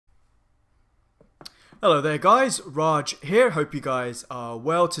Hello there guys, Raj here, hope you guys are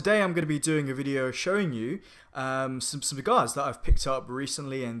well. Today I'm going to be doing a video showing you some cigars that I've picked up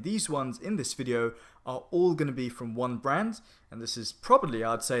recently, and these ones in this video are all going to be from one brand, and this is probably,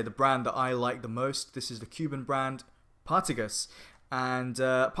 I'd say, the brand that I like the most. This is the Cuban brand, Partagas. And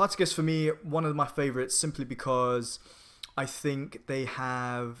Partagas for me, one of my favorites simply because I think they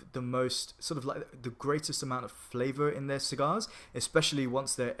have the most, sort of like the greatest amount of flavor in their cigars, especially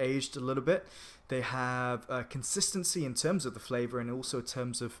once they're aged a little bit. They have consistency in terms of the flavor and also in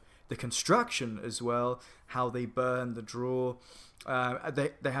terms of the construction as well, how they burn, the draw.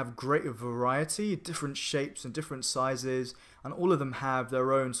 They have great variety, different shapes and different sizes, and all of them have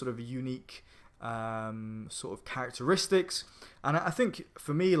their own sort of unique sort of characteristics. And I think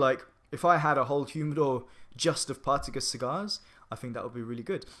for me, like, if I had a whole humidor just of Partagas cigars, I think that would be really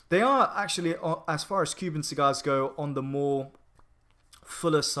good. They are actually, as far as Cuban cigars go, on the more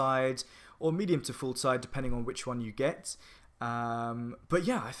fuller side or medium to full side, depending on which one you get. But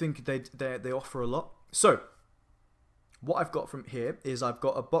yeah, I think they offer a lot. So what I've got from here is I've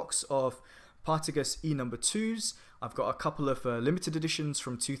got a box of Partagas E No. 2s. I've got a couple of limited editions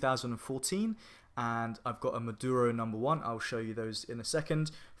from 2014. And I've got a Maduro No. 1. I'll show you those in a second.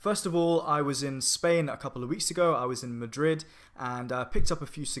 First of all, I was in Spain a couple of weeks ago. I was in Madrid and picked up a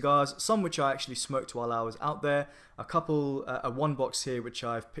few cigars, some which I actually smoked while I was out there. A couple, one box here which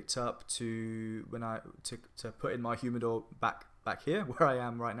I've picked up to put in my humidor back here where I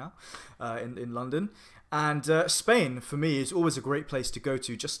am right now in London. And Spain for me is always a great place to go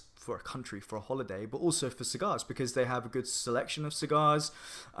to, just for a country, for a holiday, but also for cigars, because they have a good selection of cigars.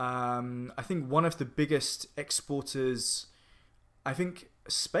 I think one of the biggest exporters, I think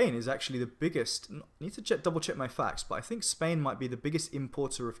Spain is actually the biggest, I need to double check my facts, but I think Spain might be the biggest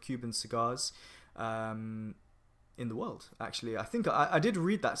importer of Cuban cigars in the world, actually. I think I did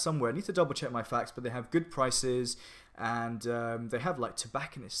read that somewhere. I need to double check my facts, but they have good prices, and they have like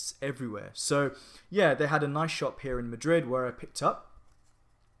tobacconists everywhere. So yeah, they had a nice shop here in Madrid where I picked up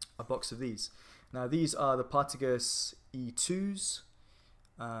a box of these. Now these are the Partagas E2s,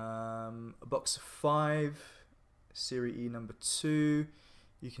 a box of 5, Serie E No. 2.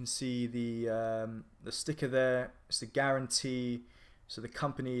 You can see the sticker there. It's a guarantee. So the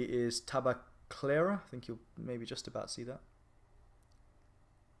company is Tabacalera. I think you'll maybe just about see that.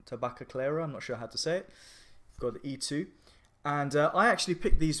 Tabacalera, I'm not sure how to say it. Got the E2. And I actually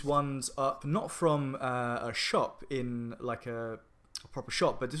picked these ones up not from a shop in like a proper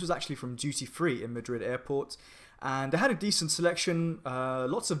shop, but this was actually from duty free in Madrid airport, and they had a decent selection,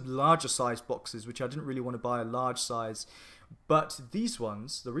 lots of larger size boxes, which I didn't really want to buy a large size. But these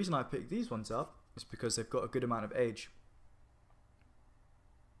ones, the reason I picked these ones up is because they've got a good amount of age.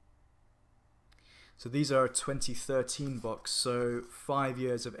 So these are a 2013 box, so 5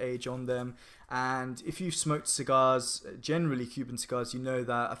 years of age on them. And if you've smoked cigars, generally Cuban cigars, you know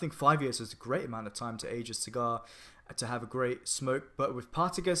that I think 5 years is a great amount of time to age a cigar, to have a great smoke. But with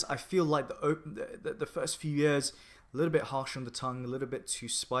Partagas, I feel like the first few years, a little bit harsh on the tongue, a little bit too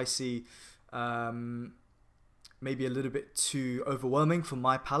spicy, maybe a little bit too overwhelming for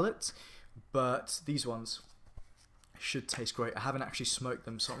my palate. But these ones should taste great. I haven't actually smoked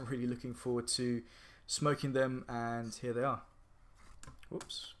them, so I'm really looking forward to smoking them, and here they are.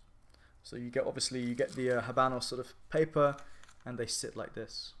 Whoops. So you get, obviously you get the Habano sort of paper, and they sit like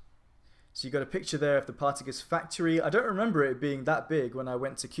this. So you got a picture there of the Partagas factory. I don't remember it being that big when I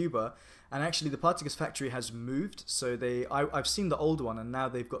went to Cuba, and actually the Partagas factory has moved. So I've seen the old one, and now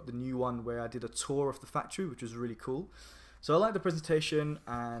they've got the new one where I did a tour of the factory, which was really cool. So I like the presentation,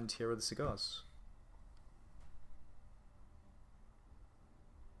 and here are the cigars.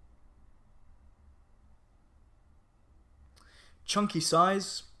 Chunky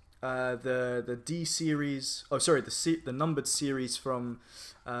size. The D series, oh sorry, the numbered series from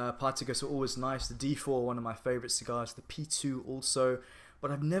Partagas are always nice. The D4, one of my favorite cigars. The P2 also,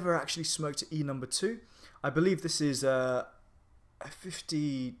 but I've never actually smoked E No. 2. I believe this is a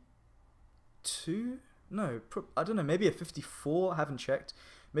 52. No, I don't know. Maybe a 54. I haven't checked.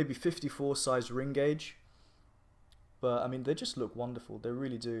 Maybe 54 size ring gauge. But I mean, they just look wonderful. They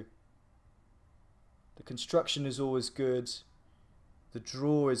really do. The construction is always good. The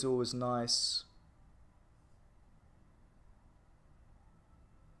draw is always nice.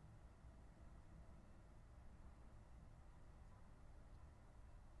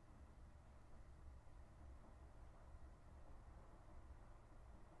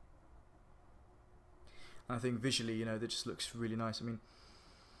 And I think visually, you know, that just looks really nice. I mean,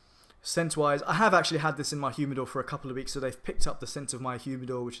 scent-wise, I have actually had this in my humidor for a couple of weeks, so they've picked up the scent of my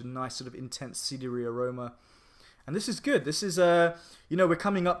humidor, which is a nice sort of intense cedary aroma. And this is good. This is, you know, we're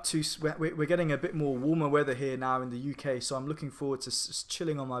coming up to, we're getting a bit more warmer weather here now in the UK, so I'm looking forward to just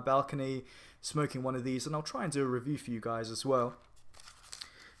chilling on my balcony, smoking one of these, and I'll try and do a review for you guys as well.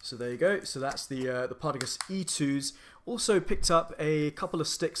 So there you go. So that's the Partagas E2s. Also picked up a couple of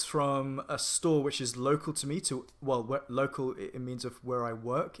sticks from a store which is local to me. Well, local, it means of where I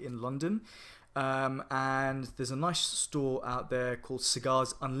work in London. And there's a nice store out there called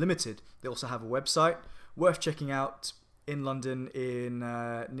Cigars Unlimited. They also have a website worth checking out in London, in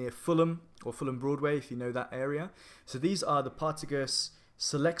near Fulham or Fulham Broadway, if you know that area. So these are the Partagas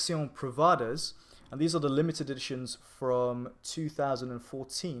Seleccion Privadas, and these are the limited editions from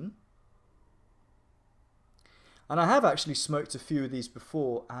 2014. And I have actually smoked a few of these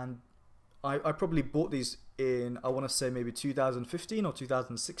before, and I probably bought these in, I want to say maybe 2015 or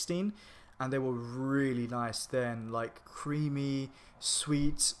 2016, and they were really nice then, like creamy,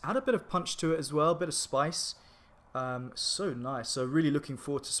 sweet, had a bit of punch to it as well, a bit of spice. So nice. So really looking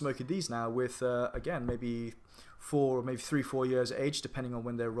forward to smoking these now with, again, maybe 4 or maybe 3-4 years age, depending on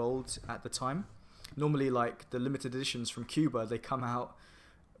when they're rolled at the time. Normally, like the limited editions from Cuba, they come out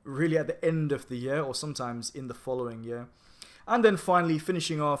really at the end of the year or sometimes in the following year. And then finally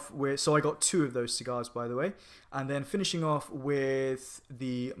finishing off with, so I got 2 of those cigars, by the way, and then finishing off with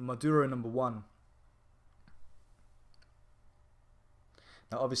the Maduro No. 1.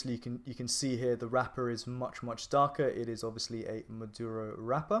 Now obviously you can see here the wrapper is much darker. It is obviously a Maduro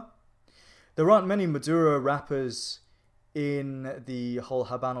wrapper. There aren't many Maduro wrappers in the whole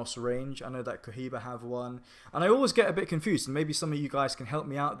Habanos range. I know that Cohiba have one, and I always get a bit confused, and maybe some of you guys can help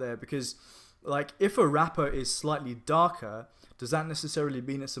me out there, because like if a wrapper is slightly darker, does that necessarily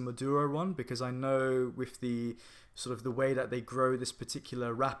mean it's a Maduro one? Because I know with the sort of the way that they grow this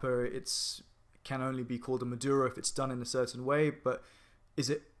particular wrapper, can only be called a Maduro if it's done in a certain way. But is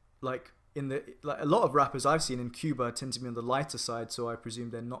it like a lot of wrappers I've seen in Cuba tend to be on the lighter side, so I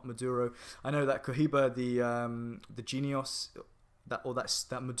presume they're not Maduro. I know that Cohiba, the Genios,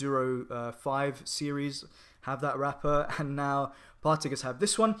 that Maduro 5 series have that wrapper, and now Partagas have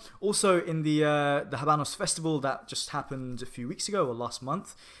this one. Also in the Habanos festival that just happened a few weeks ago or last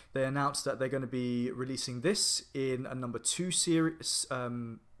month, they announced that they're going to be releasing this in a number 2 series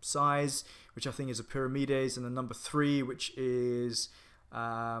size, which I think is a Pyramides, and a number 3, which is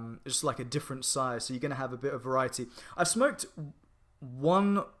just like a different size, so you're going to have a bit of variety. I've smoked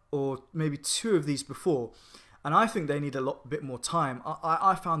 1 or maybe 2 of these before, and I think they need a bit more time.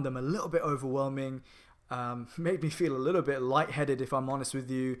 I found them a little bit overwhelming, made me feel a little bit lightheaded, if I'm honest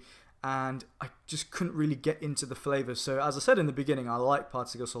with you, and I just couldn't really get into the flavors. So as I said in the beginning, I like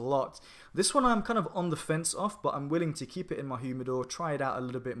Partagas a lot. This one I'm kind of on the fence off, but I'm willing to keep it in my humidor, try it out a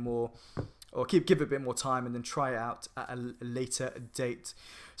little bit more, or give it a bit more time, and then try it out at a later date.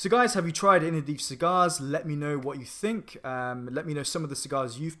 So guys, have you tried any of these cigars? Let me know what you think. Let me know some of the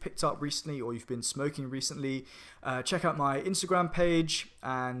cigars you've picked up recently or you've been smoking recently. Check out my Instagram page,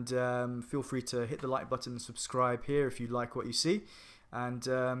 and feel free to hit the like button and subscribe here if you like what you see. And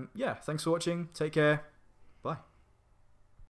yeah, thanks for watching. Take care.